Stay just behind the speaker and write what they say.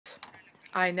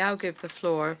I now give the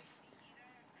floor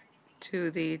to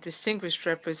the distinguished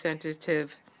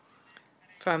representative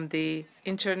from the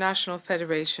International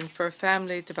Federation for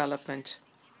Family Development.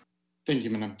 Thank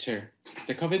you, Madam Chair.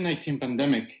 The COVID-19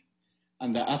 pandemic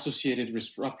and the associated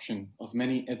disruption of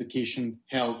many education,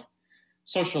 health,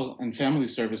 social, and family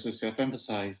services have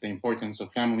emphasized the importance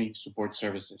of family support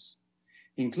services,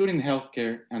 including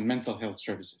healthcare and mental health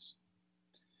services.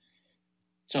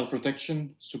 Child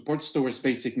protection supports towards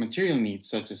basic material needs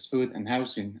such as food and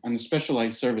housing and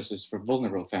specialized services for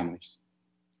vulnerable families.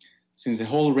 Since the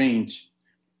whole range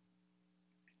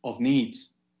of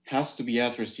needs has to be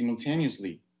addressed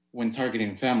simultaneously when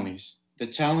targeting families, the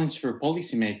challenge for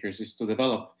policymakers is to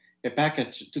develop a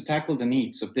package to tackle the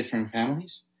needs of different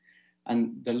families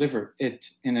and deliver it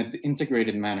in an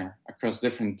integrated manner across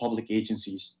different public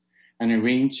agencies and a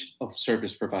range of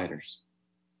service providers.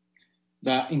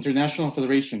 The International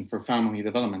Federation for Family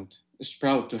Development is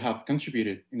proud to have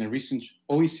contributed in a recent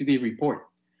OECD report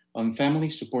on family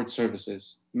support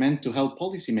services meant to help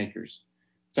policymakers,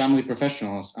 family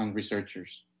professionals, and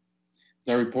researchers.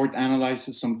 The report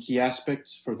analyzes some key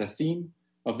aspects for the theme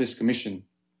of this commission.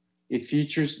 It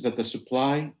features that the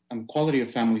supply and quality of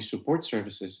family support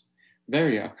services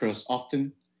vary across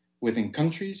often within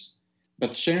countries,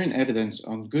 but sharing evidence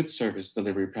on good service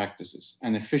delivery practices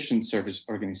and efficient service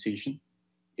organization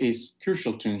is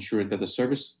crucial to ensure that the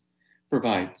service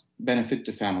provides benefit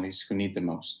to families who need the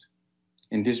most.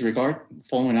 In this regard,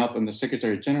 following up on the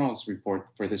Secretary General's report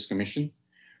for this commission,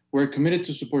 we're committed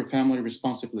to support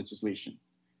family-responsive legislation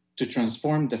to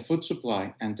transform the food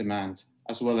supply and demand,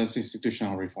 as well as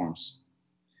institutional reforms.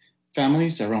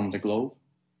 Families around the globe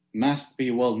must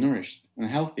be well-nourished and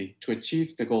healthy to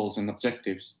achieve the goals and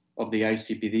objectives of the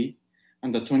ICPD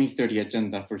and the 2030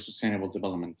 Agenda for Sustainable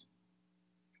Development.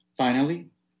 Finally,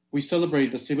 we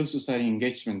celebrate the civil society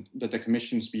engagement that the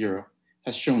Commission's Bureau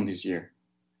has shown this year.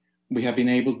 We have been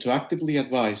able to actively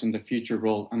advise on the future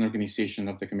role and organization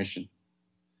of the Commission.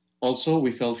 Also,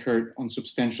 we felt heard on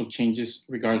substantial changes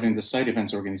regarding the side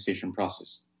events organization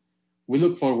process. We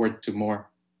look forward to more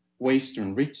ways to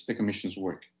enrich the Commission's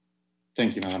work.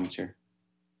 Thank you, Madam Chair.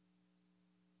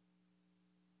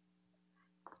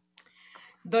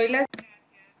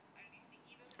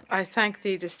 I thank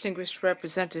the distinguished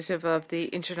representative of the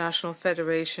International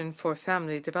Federation for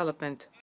Family Development.